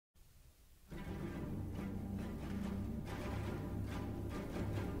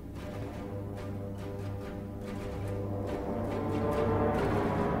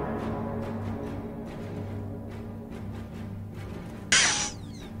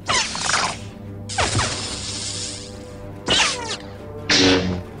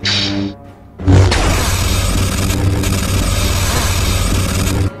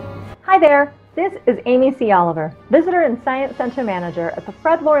there, this is Amy C. Oliver, Visitor and Science Center Manager at the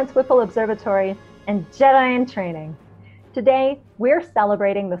Fred Lawrence Whipple Observatory and Jedi in Training. Today, we're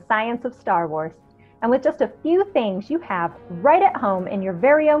celebrating the science of Star Wars, and with just a few things you have right at home in your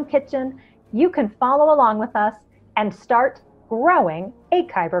very own kitchen, you can follow along with us and start growing a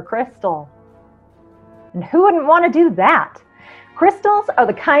Kyber crystal. And who wouldn't want to do that? Crystals are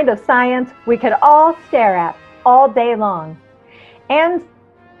the kind of science we could all stare at all day long. And,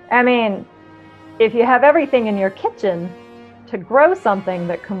 if you have everything in your kitchen to grow something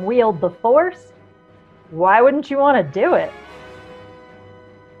that can wield the Force, why wouldn't you want to do it?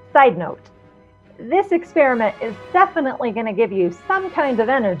 Side note, this experiment is definitely going to give you some kind of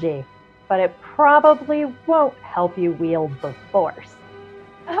energy, but it probably won't help you wield the Force.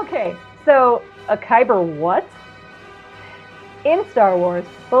 Okay, so a Kyber what? In Star Wars,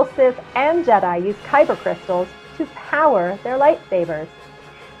 both Sith and Jedi use Kyber crystals to power their lightsabers.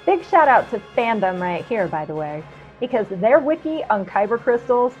 Big shout out to fandom right here, by the way, because their wiki on Kyber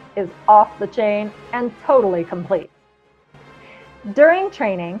crystals is off the chain and totally complete. During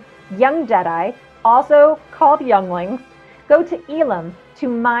training, young Jedi, also called younglings, go to Elam to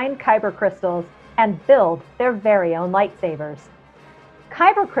mine Kyber crystals and build their very own lightsabers.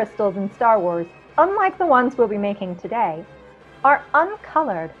 Kyber crystals in Star Wars, unlike the ones we'll be making today, are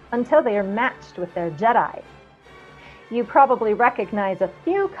uncolored until they are matched with their Jedi. You probably recognize a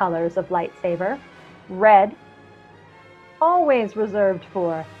few colors of lightsaber. Red, always reserved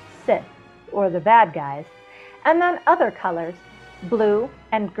for Sith or the bad guys, and then other colors, blue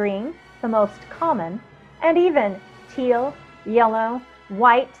and green, the most common, and even teal, yellow,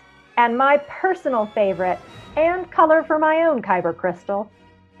 white, and my personal favorite and color for my own Kyber crystal,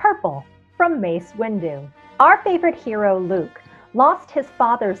 purple from Mace Windu. Our favorite hero, Luke, lost his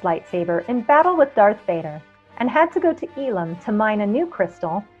father's lightsaber in battle with Darth Vader and had to go to Elam to mine a new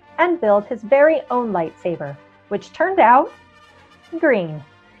crystal and build his very own lightsaber, which turned out green.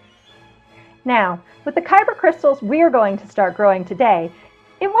 Now, with the Kyber crystals we're going to start growing today,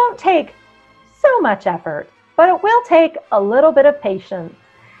 it won't take so much effort, but it will take a little bit of patience,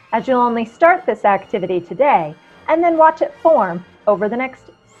 as you'll only start this activity today and then watch it form over the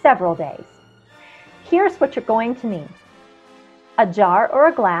next several days. Here's what you're going to need: a jar or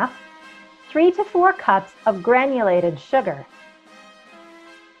a glass, 3 to 4 cups of granulated sugar,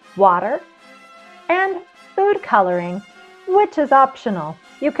 water, and food coloring, which is optional.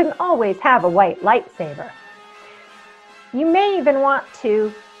 You can always have a white lightsaber. You may even want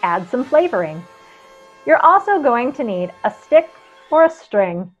to add some flavoring. You're also going to need a stick or a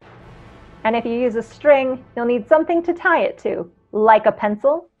string. And if you use a string, you'll need something to tie it to, like a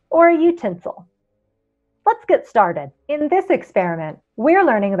pencil or a utensil. Let's get started. In this experiment, we're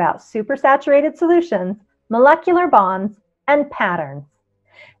learning about supersaturated solutions, molecular bonds, and patterns.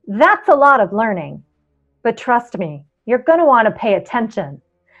 That's a lot of learning, but trust me, you're going to want to pay attention.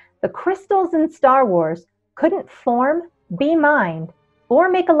 The crystals in Star Wars couldn't form, be mined, or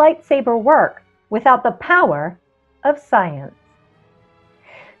make a lightsaber work without the power of science.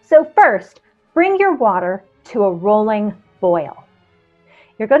 So first, bring your water to a rolling boil.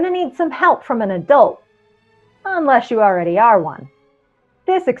 You're going to need some help from an adult, unless you already are one.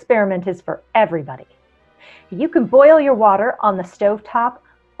 This experiment is for everybody. You can boil your water on the stovetop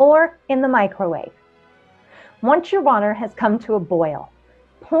or in the microwave. Once your water has come to a boil,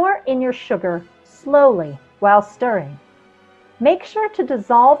 pour in your sugar slowly while stirring. Make sure to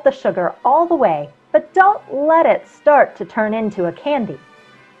dissolve the sugar all the way, but don't let it start to turn into a candy.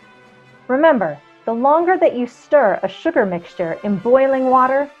 Remember, the longer that you stir a sugar mixture in boiling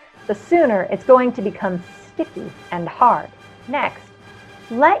water, the sooner it's going to become sticky and hard. Next,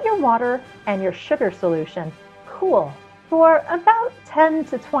 let your water and your sugar solution cool for about 10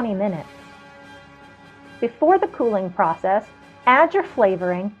 to 20 minutes. Before the cooling process, add your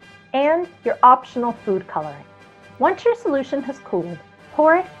flavoring and your optional food coloring. Once your solution has cooled,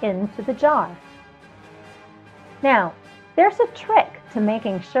 pour it into the jar. Now, there's a trick to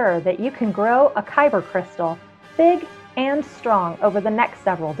making sure that you can grow a Kyber crystal big and strong over the next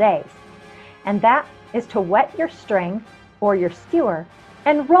several days, and that is to wet your string or your skewer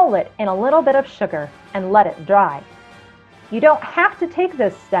and roll it in a little bit of sugar and let it dry. You don't have to take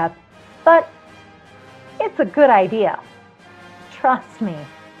this step, but it's a good idea. Trust me,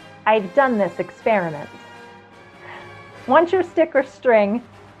 I've done this experiment. Once your stick or string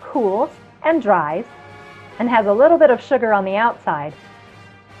cools and dries and has a little bit of sugar on the outside,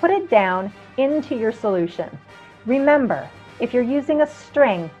 put it down into your solution. Remember, if you're using a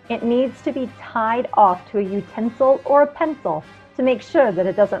string, it needs to be tied off to a utensil or a pencil to make sure that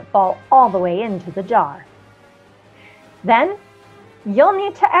it doesn't fall all the way into the jar. Then, You'll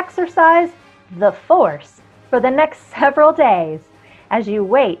need to exercise the force for the next several days as you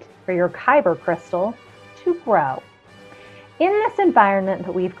wait for your Kyber crystal to grow. In this environment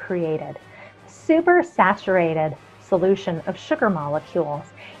that we've created, super saturated solution of sugar molecules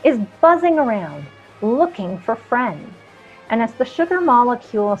is buzzing around, looking for friends. And as the sugar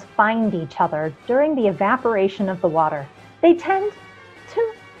molecules find each other during the evaporation of the water, they tend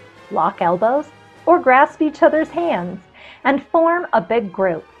to lock elbows or grasp each other's hands and form a big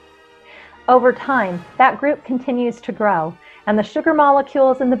group. Over time, that group continues to grow, and the sugar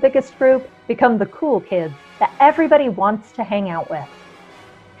molecules in the biggest group become the cool kids that everybody wants to hang out with.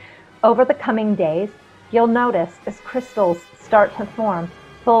 Over the coming days, you'll notice as crystals start to form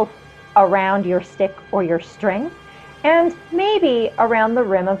both around your stick or your string, and maybe around the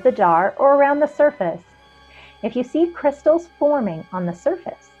rim of the jar or around the surface. If you see crystals forming on the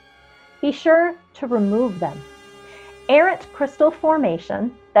surface, be sure to remove them. Errant crystal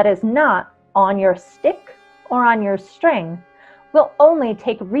formation that is not on your stick or on your string will only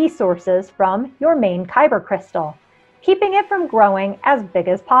take resources from your main Kyber crystal, keeping it from growing as big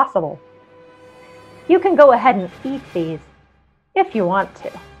as possible. You can go ahead and eat these if you want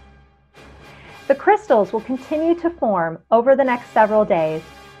to. The crystals will continue to form over the next several days,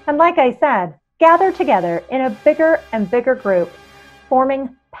 and like I said, gather together in a bigger and bigger group,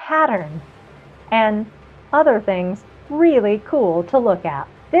 forming patterns and other things really cool to look at.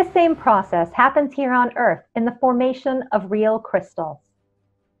 This same process happens here on Earth in the formation of real crystals.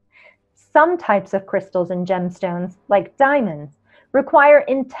 Some types of crystals and gemstones, like diamonds, require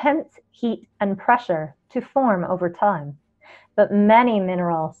intense heat and pressure to form over time, but many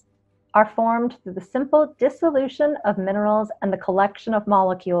minerals are formed through the simple dissolution of minerals and the collection of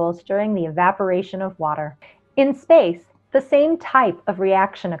molecules during the evaporation of water. In space, the same type of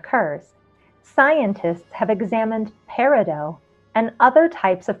reaction occurs. Scientists have examined peridot and other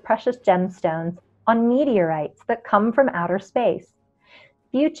types of precious gemstones on meteorites that come from outer space.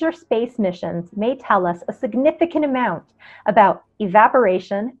 Future space missions may tell us a significant amount about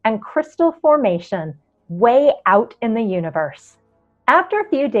evaporation and crystal formation way out in the universe. After a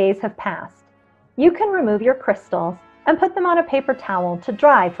few days have passed, you can remove your crystals and put them on a paper towel to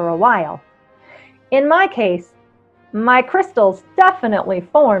dry for a while. In my case, my crystals definitely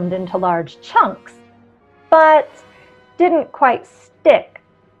formed into large chunks, but didn't quite stick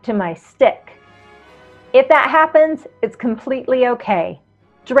to my stick. If that happens, it's completely okay.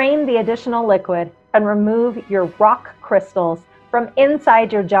 Drain the additional liquid and remove your rock crystals from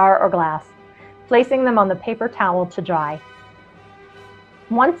inside your jar or glass, placing them on the paper towel to dry.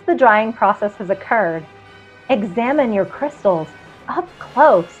 Once the drying process has occurred, examine your crystals up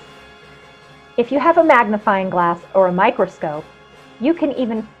close. If you have a magnifying glass or a microscope, you can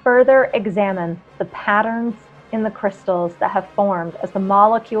even further examine the patterns in the crystals that have formed as the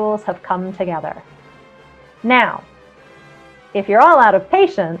molecules have come together. Now, if you're all out of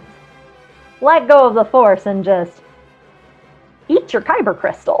patience, let go of the force and just eat your Kyber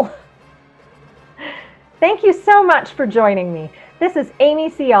crystal. Thank you so much for joining me. This is Amy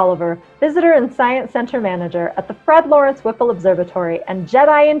C. Oliver, Visitor and Science Center Manager at the Fred Lawrence Whipple Observatory and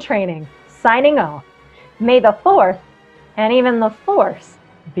Jedi in Training, signing off. May the 4th and even the Force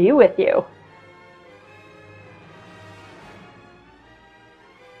be with you.